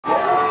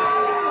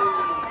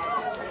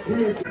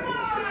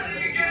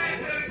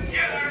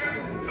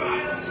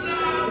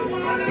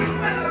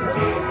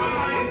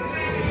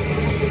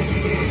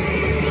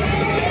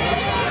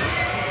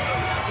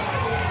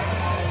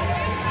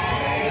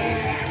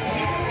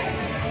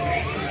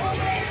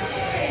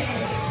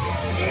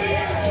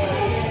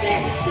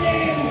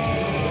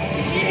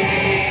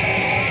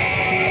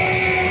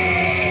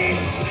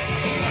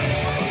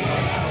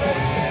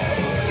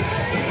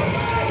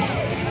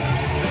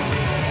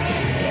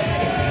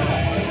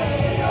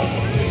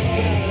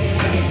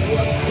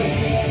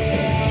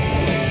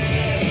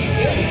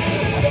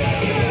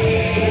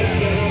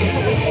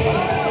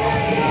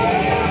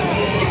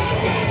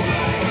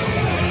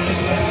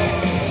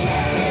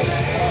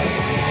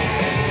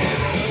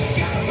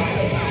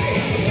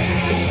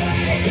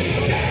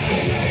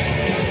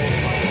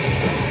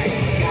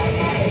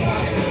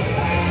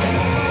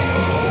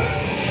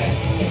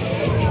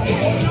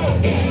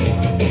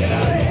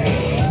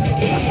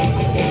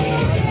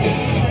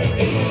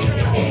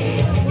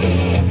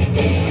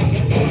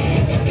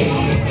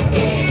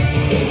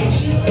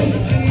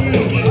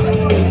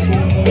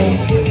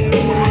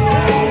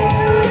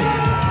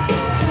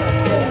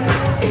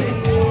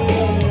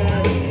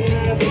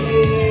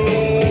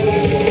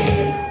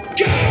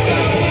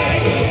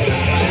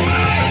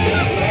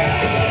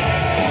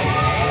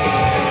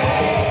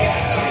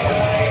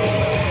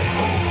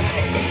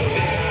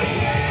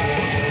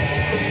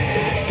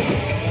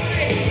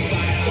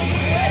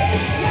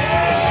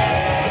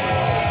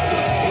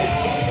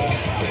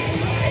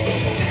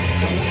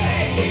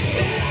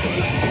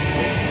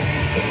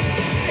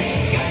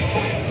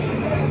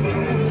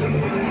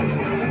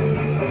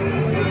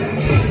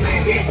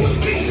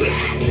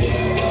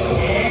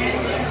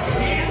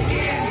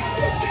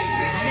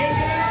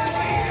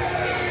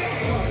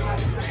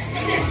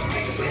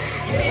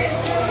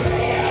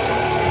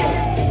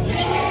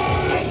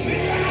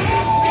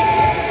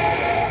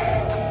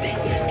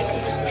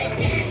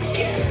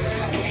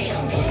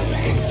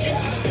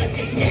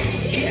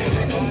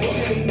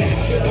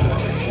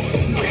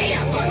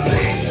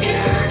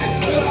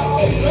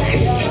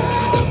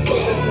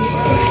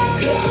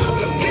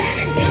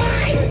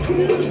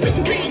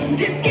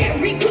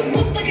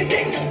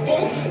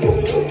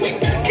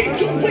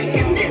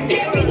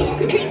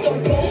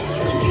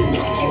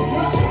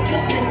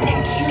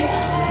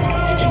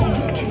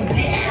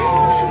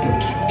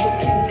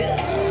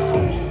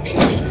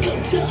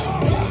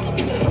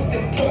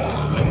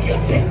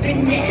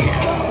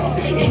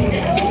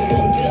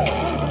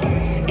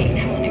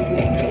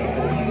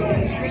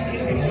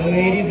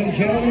Ladies and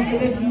gentlemen, for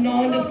this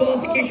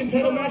non-disqualification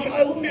title match,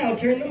 I will now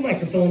turn the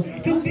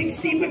microphone to Big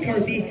Steve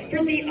McCarthy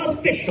for the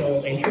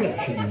official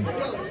introduction.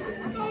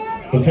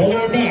 The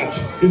following match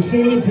is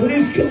for the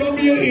British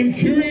Columbia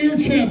Interior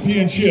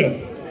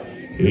Championship.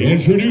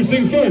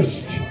 Introducing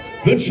first,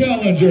 the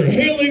challenger,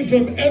 hailing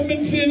from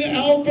Edmonton,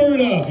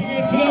 Alberta.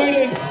 Tonight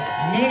in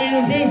None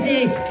of Your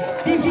Business,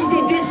 this is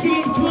the Vixen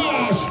of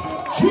Thrash,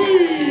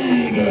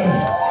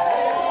 JADE.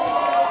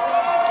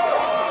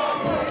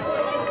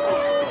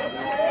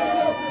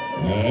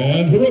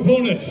 And her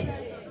opponent,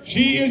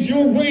 she is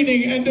your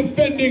reigning and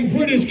defending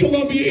British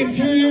Columbia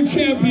Interior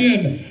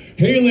Champion,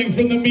 hailing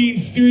from the mean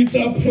streets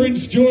of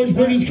Prince George,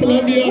 British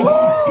Columbia.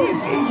 This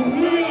is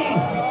RIEA,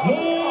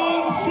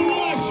 the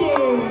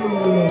Slasher.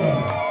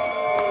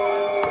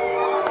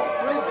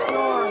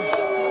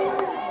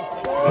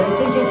 Our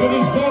official for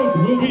this bout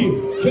will be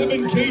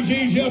Kevin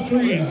KJ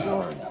Jeffries.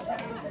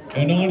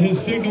 And on his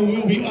signal,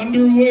 we'll be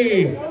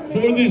underway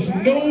for this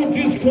no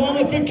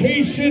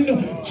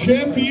disqualification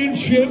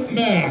championship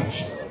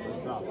match.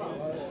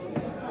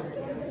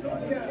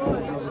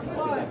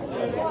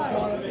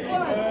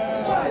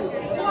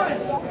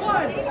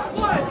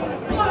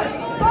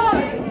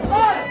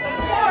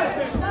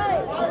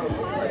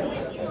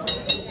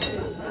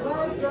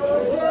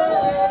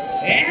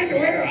 And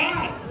we're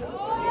off.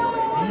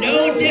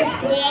 No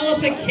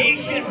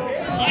disqualification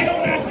title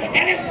match,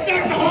 and it's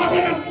starting off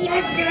with a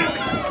slugfest.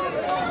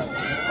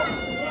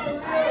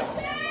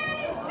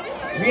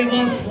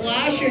 RIEA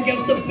Slasher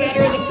gets the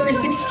better of the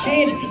first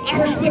exchange.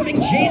 Irish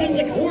whipping Jade in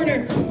the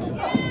corner.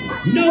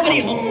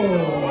 Nobody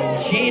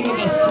home. Jade with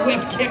a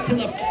swift kick to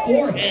the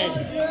forehead.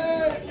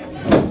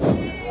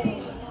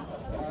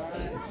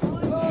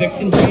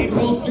 Vixen Jade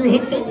rolls through,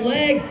 hooks a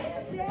leg.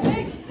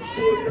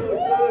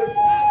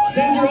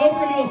 Sends her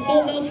over into a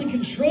full Nelson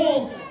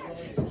control.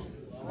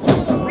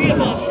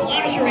 RIEA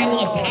Slasher able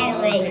to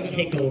power out and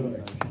take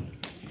over.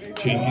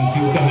 Champion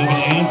seems to have an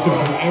answer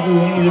for every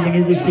one of the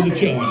maneuvers for the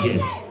challenger.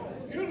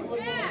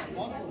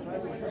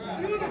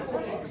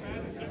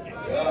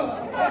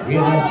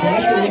 RIEA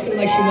Slasher looking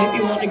like she might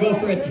be wanting to go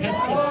for a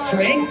test of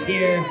strength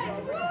here.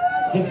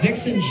 To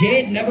Vixen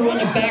Jade, never want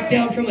to back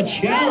down from a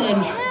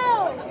challenge.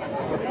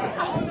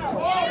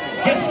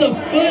 Gets the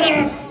foot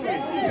up.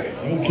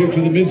 No kick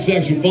to the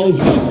midsection, follows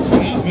it up.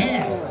 Snap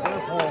mare.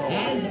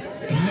 That's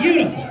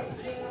beautiful.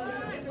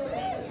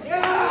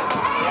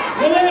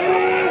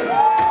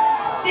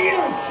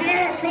 Steel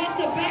chair across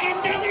the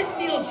back, another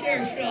steel chair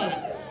shot.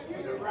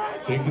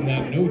 Taking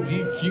that no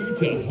DQ shoot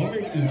to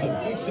heart is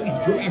a fixin'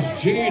 of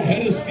thrash. Jade,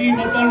 head of steam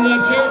up onto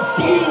that chair.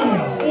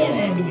 Boom!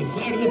 Forearm to the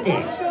side of the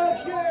face.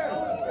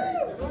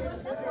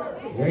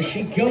 Where's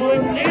she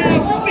going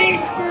now?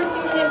 Face first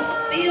into the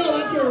steel.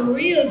 That's where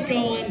RIEA's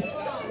going.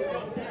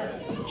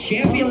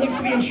 Champion looks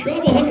to be in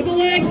trouble. Hook of the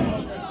leg.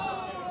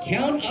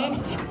 Count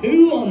of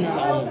 2 on that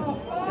one.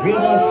 RIEA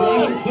Von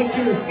Slasher quick to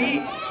her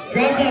feet.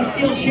 Grabs that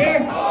steel chair.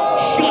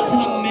 Shot to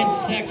the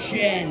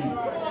midsection.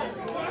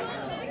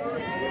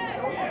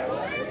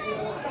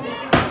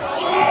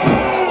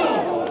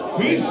 Oh!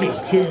 Vicious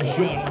chair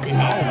shot on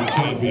behalf of the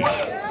champion.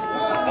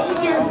 That was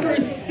her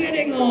first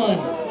sitting on.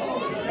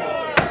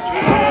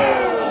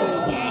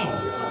 Wow.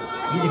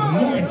 Even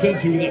more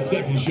intensity with that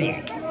second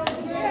shot.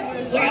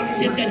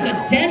 Look at the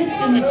dents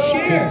in the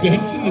chair. The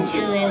dents in the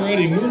chair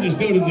already. We're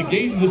just out of the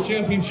gate in this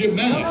championship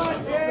match.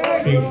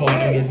 Being fought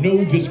under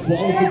no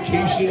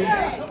disqualification.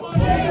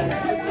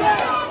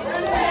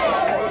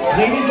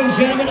 Ladies and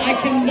gentlemen, I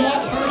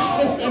cannot harsh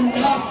this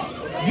enough.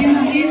 You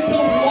need to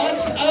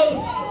watch out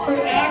for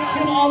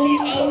action on the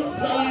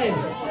outside.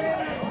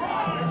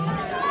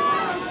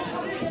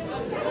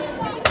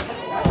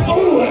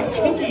 Oh, a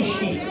cookie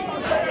sheet.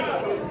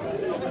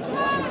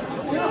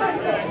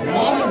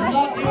 Mom is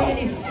not doing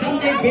any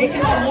Sunday bacon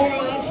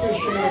tomorrow, that's for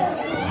sure.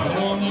 Not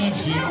on that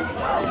sheet.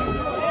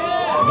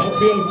 Not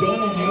be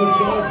outdone on the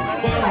outside.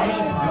 Firing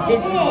up as the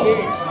Vixen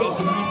Jade. She's got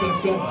some offense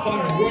going,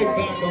 firing right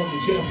back on the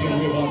champion,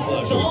 RIEA Von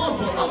Slasher.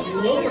 Stomp on the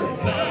lower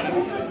back.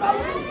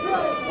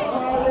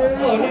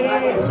 Oh, no.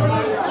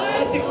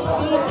 That's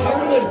exposed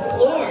hardwood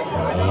floor.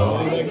 Oh, I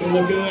like to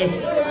look at this.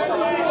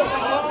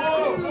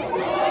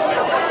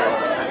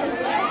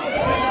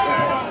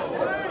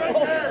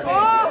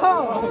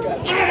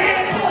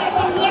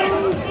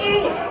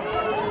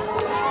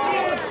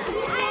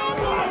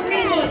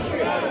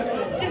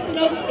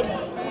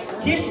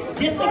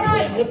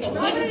 Discipline with the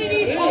wooden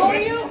spoon.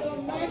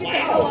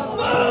 Wow.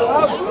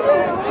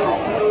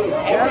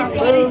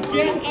 Everybody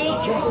get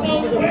out of the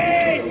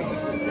way.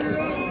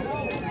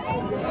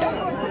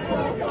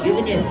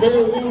 Giving you a fair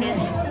warning.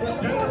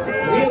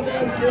 RIEA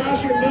Von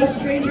Slasher, no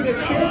stranger to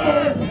chair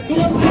puller.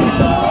 Going for the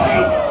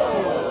right.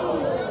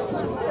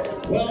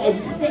 Well, a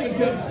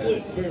 7-10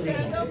 split, fair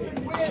minute.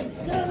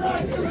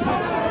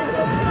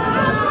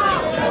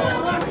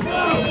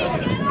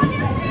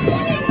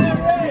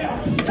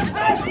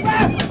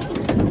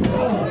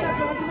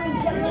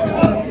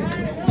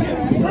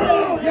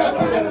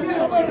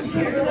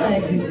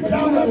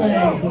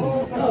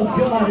 Oh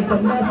God, it's a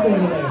mess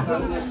over there.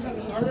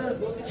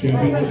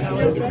 Champion looking to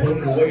put the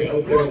opponent away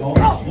out there on the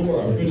floor.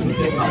 Our official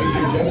thank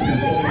you to Jackson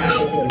is going to match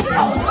up with the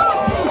champion.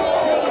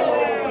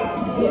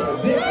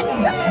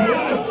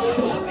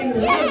 Chopping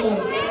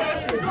rivals.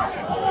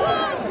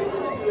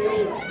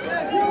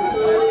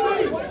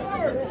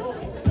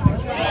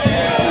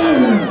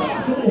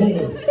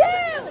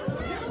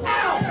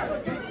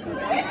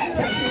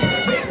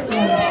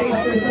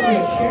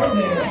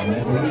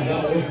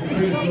 That was the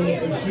case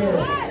for sure.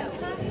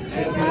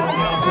 Champion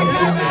now comes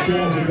in the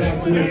chairs and back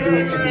to his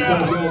ring after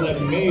causing all that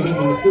mayhem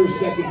in the first,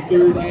 second,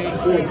 third, and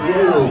fourth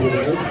row over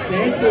there.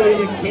 Thankfully,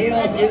 the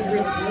chaos is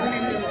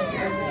returning to the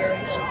start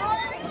circle.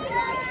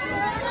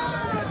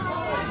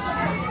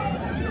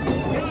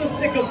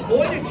 Realistic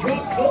avoided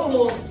drop toe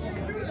hold.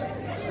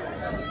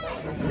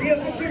 RIEA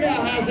Fisher now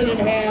has it in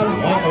hand.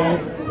 Uh-oh.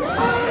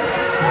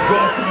 She's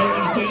got some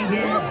intent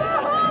here.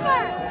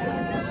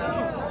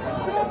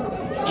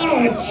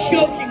 Oh,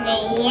 choking the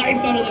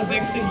life out of the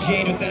Vixen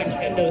Jade with that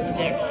kendo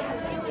stick.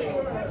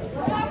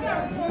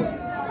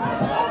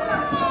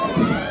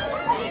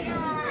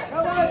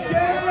 Come on,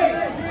 Jade!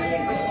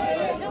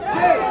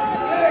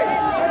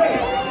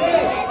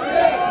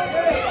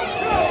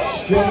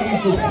 Struggling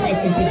for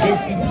breath as the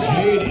Vixen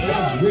Jade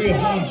as RIEA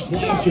Von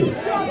Slasher.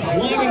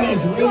 Climbing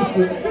those ropes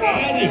for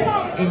added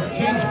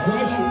intense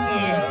pressure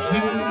and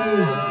kendo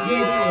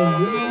stick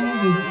around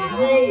the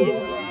throat.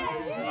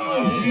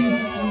 Oh, she's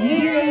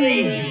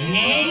literally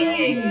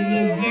hanging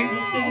the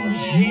Vixen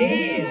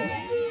Jade.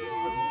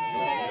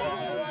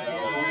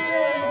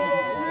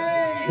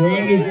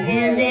 Trying to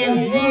find back from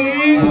the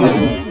end.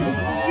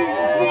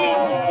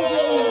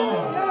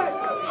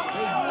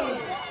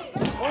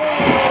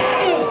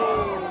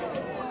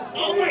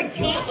 Oh my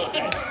God!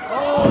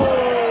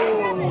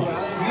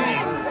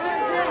 Snap.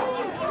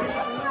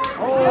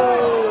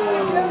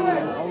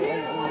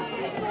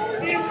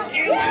 This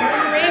is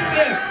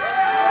horrific!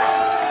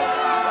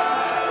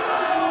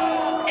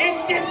 And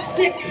this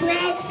sick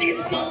crowd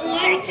seems to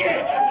like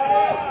it!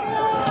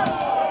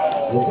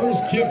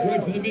 Reverse kick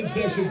right to the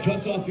midsection,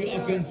 cuts off the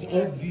offense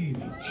of the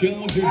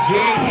challenger Jade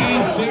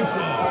and takes a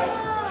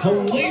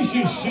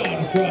hellacious shot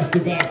across the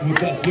back with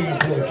that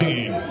Singapore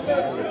cane.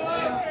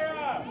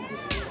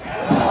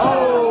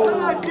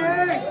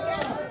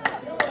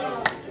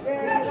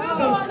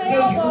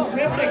 Those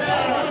horrific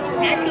shots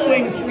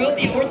echoing throughout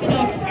the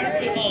Orthodox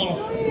Parish Hall.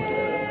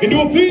 Into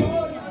a pin.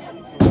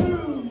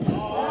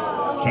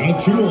 Count of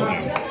 2 on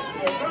there.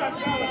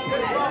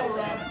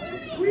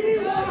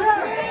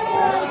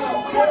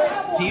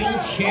 Steel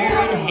chair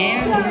in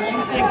hand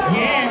once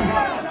again.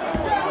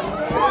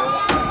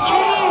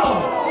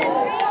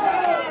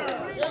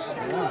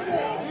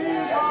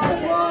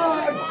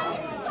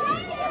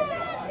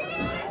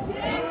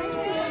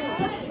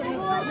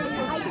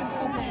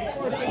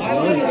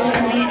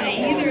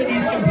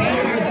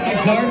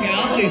 dark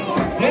alley.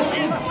 This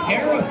is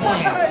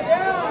terrifying.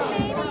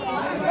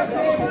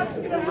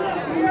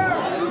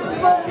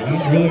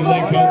 I really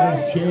like how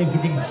those chairs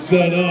have been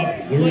set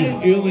up. There is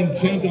ill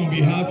intent on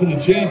behalf of the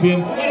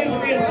champion. What is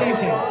RIEA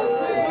thinking?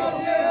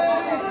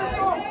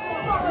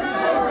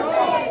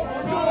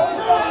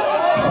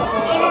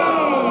 Oh!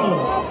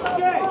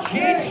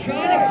 Jade's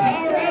trying to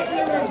power out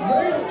the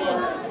reversal.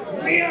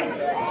 RIEA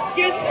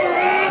gets her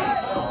up.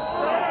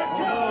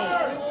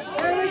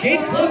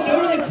 Jade floats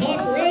over the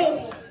top rope.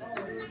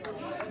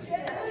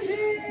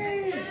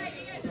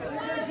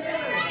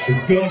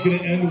 It's not going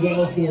to end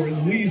well for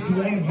at least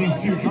one of these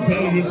two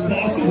competitors,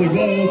 possibly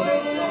both. I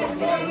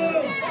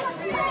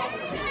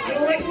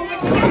don't like the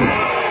looks.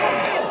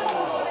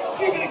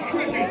 Chicken and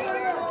cricket.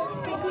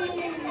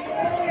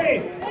 Hey!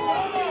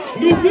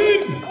 No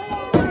win.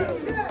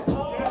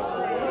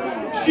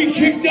 She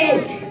kicked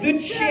out. The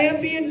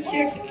champion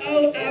kicked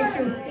out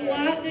after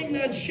flattening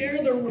that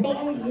chair the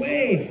wrong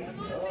way.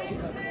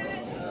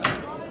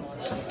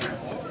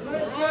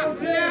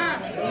 Look at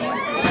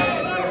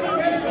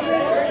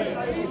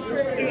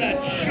that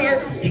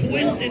sharp,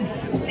 twisted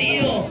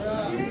steel.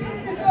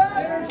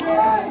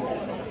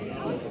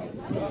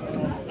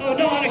 Oh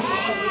no,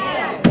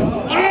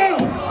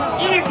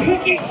 on a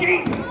cookie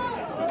sheet.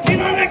 She's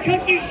on a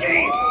cookie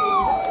sheet.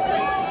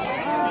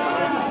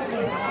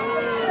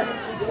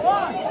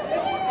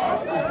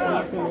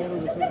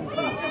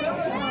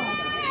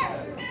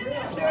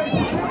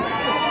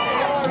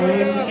 Oh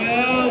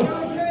no!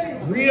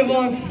 RIEA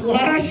Von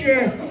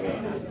Slasher!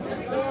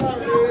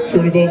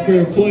 Turnabout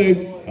fair play.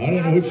 I don't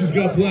know what she's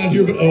got planned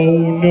here, but oh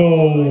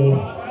no.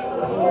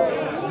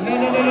 No.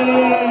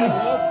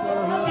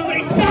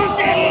 Somebody stop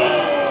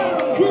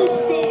that! Curb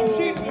stomp,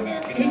 Shades of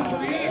American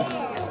History X.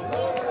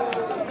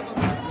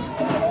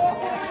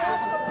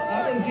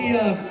 That was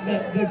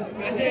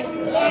the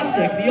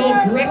classic, the old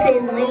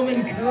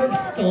Greco-Roman curb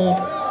stomp.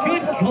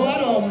 Good God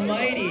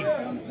Almighty!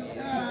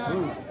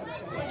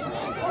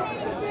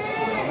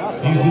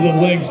 These are the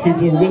lengths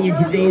people are willing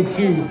to go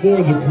to for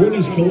the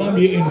British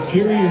Columbia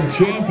Interior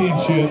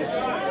Championship.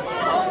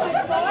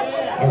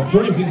 Our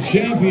present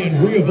champion,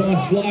 RIEA Von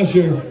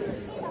Slasher.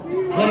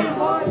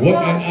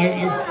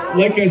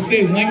 Like I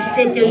say, lengths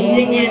that they're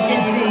willing to go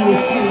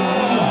to. Oh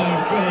my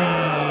God.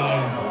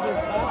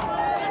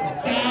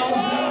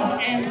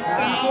 Thousands and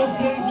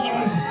thousands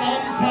of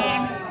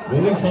thumbtacks.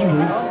 Well, there's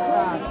hundreds.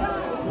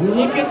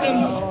 Look at them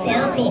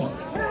sparkle.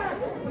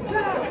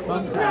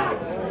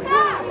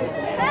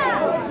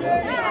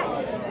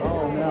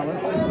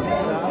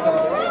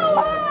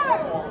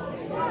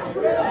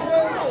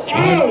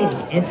 Oh!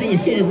 I'm feeling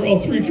sorry for all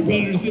three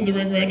competitors in the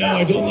ring right now.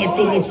 I don't like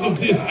the looks of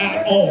this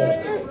at all.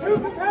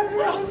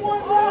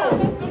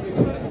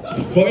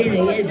 Fighting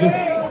away, just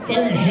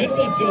firing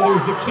headbutts at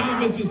others. The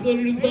canvas is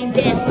littered in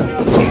thumbtacks.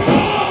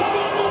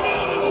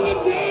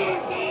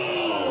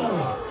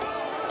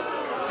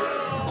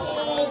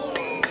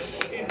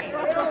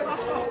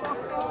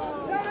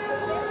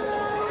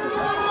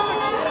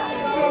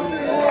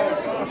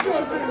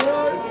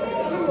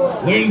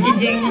 Ladies and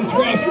gentlemen,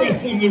 thrash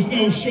wrestling, there's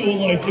no show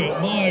like it.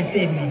 My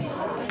goodness.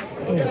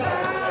 Oh.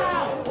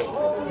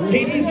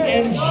 Ladies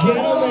and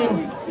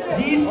gentlemen,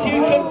 these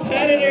two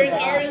competitors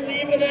are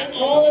leaving it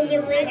all in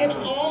the ring and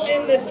all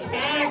in the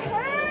tacks.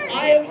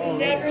 I have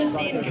never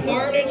seen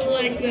carnage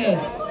like this.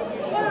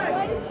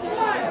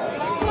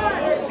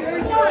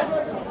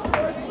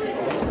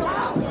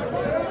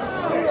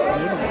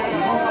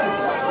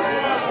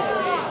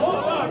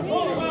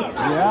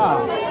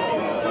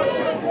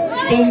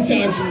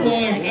 Thumbtacks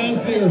flying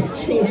as they're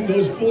showing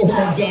those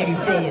forearms at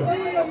each other.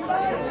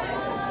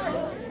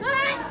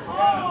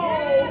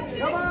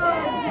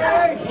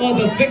 Oh,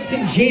 the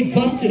vixen Jade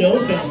busted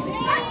open.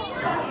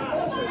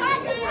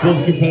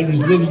 Both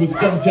competitors living with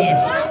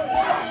thumbtacks.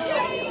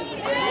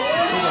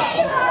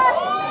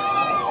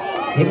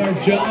 But our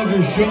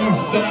challenger showing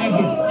signs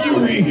of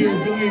fury here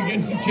going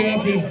against the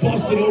champion.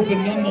 Busted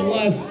open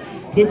nonetheless.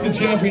 Puts the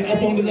champion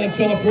up onto that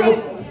top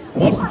rope.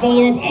 Wants to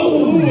follow up.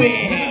 Oh,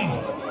 yeah.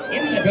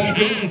 Back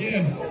in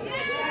again.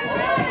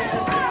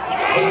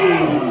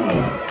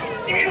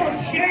 Steel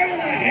chair to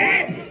the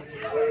head.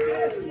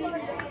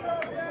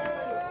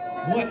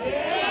 What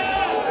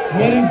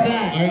is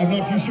that? I'm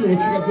not too sure what you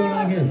got going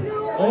on here.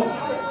 Oh,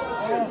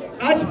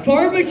 that's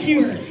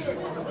barbecuers.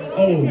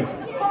 Oh.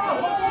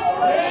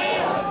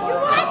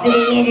 For the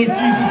love of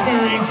Jesus,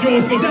 Mary, and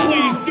Joseph,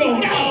 please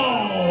don't. No!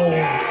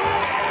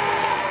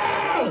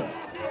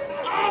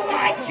 Oh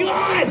my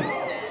God!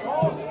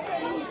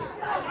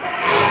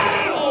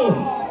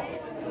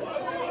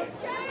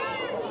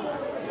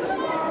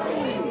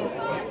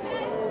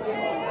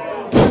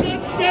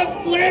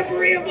 Flip,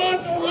 RIEA Von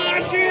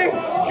Slasher!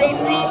 Go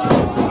drop!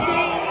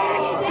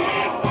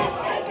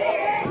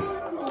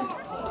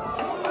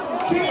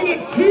 Count of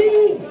two?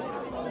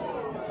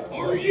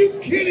 Are you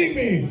kidding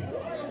me?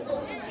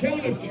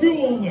 Count of two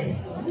only.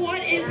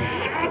 What is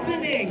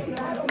happening?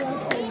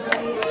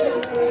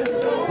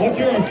 Watch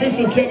our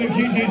official Kevin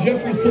KJ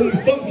Jeffries pulling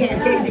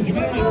thumbtacks out of his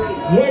hand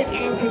right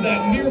after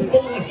that near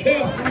fall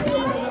attempt.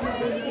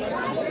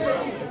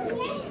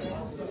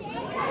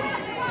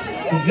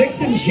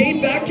 Vixen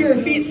Jade back to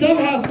her feet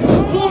somehow.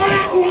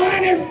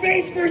 Flatline her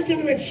face first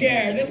into the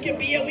chair. This could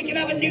be it. We can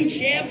have a new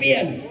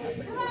champion.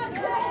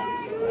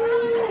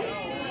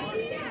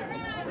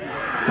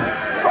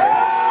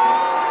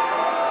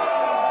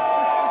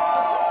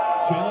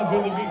 Challenge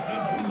for the Vixen.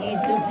 Some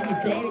love here from the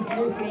crowd at the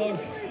Orthodox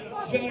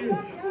Center.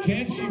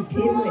 Can she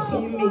put her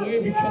opponent away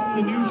and become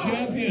the new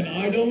champion?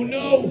 I don't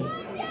know.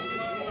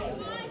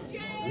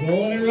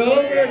 Rolling her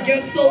over,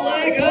 gets the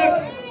leg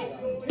hook.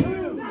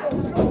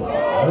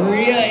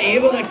 RIEA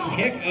able to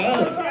kick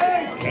out.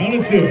 Count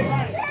it 2.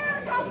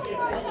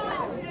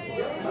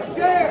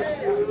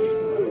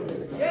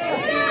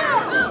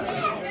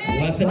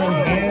 Weapon in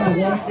hand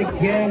once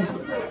again.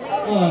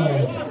 Oh,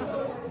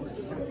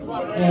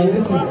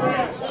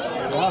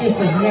 this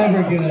is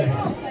never good.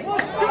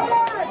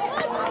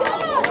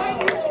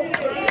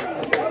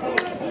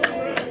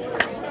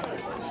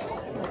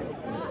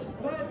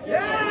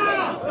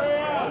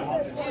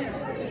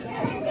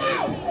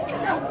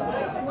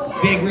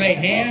 Big right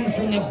hand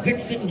from the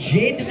Vixen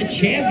Jade to the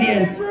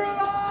champion.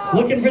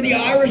 Looking for the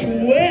Irish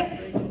whip.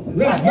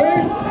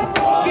 Reverse.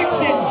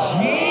 Vixen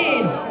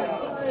Jade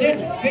sent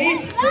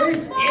face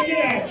first into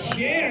that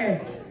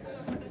chair.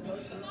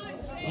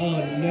 Oh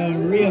no,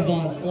 RIEA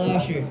Von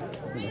Slasher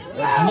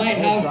might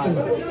have some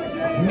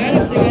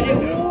menacing ideas.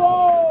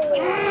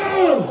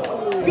 Oh!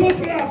 Goes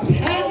for that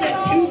patent at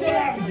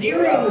 250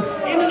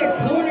 into the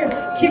corner,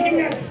 kicking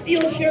that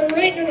steel chair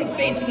right into the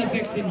face of the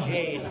Vixen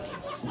Jade.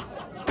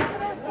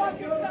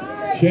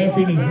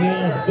 Champion is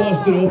now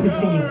busted open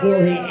from the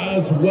forehead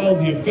as well.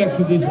 The effects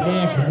of this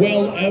match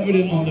well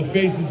evident on the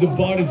faces and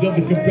bodies of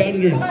the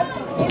competitors.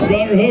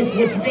 Got her hooked.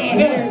 What's you got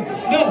here?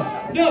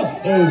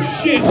 No. Oh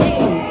shit, no.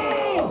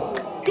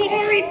 Oh,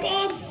 Glory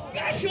Bomb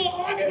special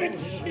onto the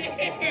chair.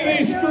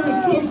 Face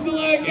first, hooks the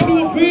leg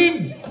into a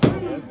pin.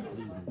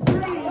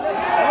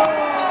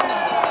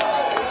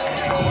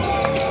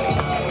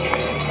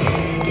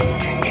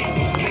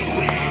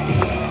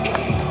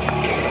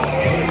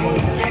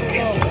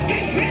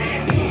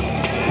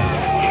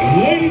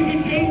 Ladies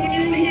and gentlemen,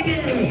 your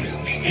winner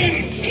and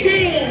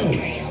still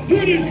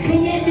British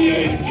Columbia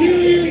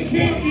Interior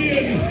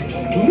Champion,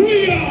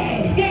 RIEA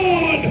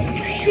Von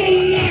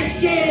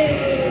Slasher!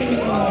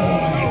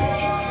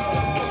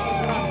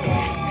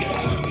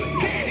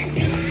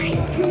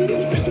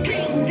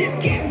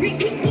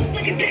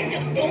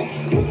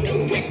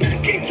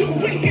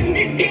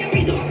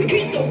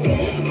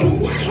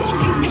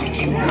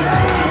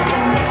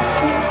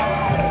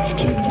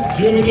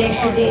 Give it up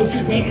for both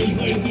competitors,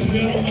 ladies and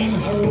gentlemen.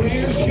 A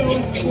rare show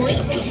of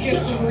sportsmanship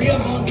from RIEA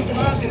Von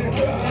Slasher.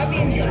 That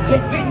means the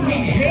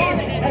Vixen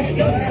Jade has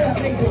done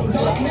something that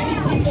not many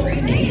people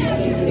can do in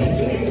this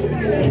industry.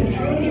 That is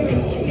truly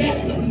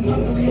respect of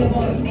RIEA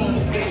Von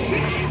Slasher.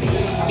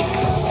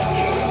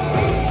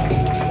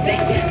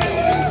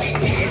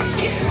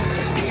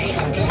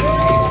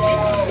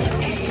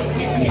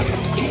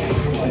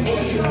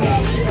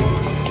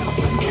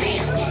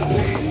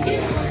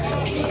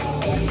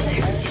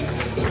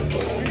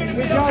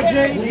 Good job,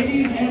 Jade.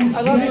 Ladies and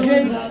I love you, gentlemen,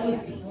 Jade. that was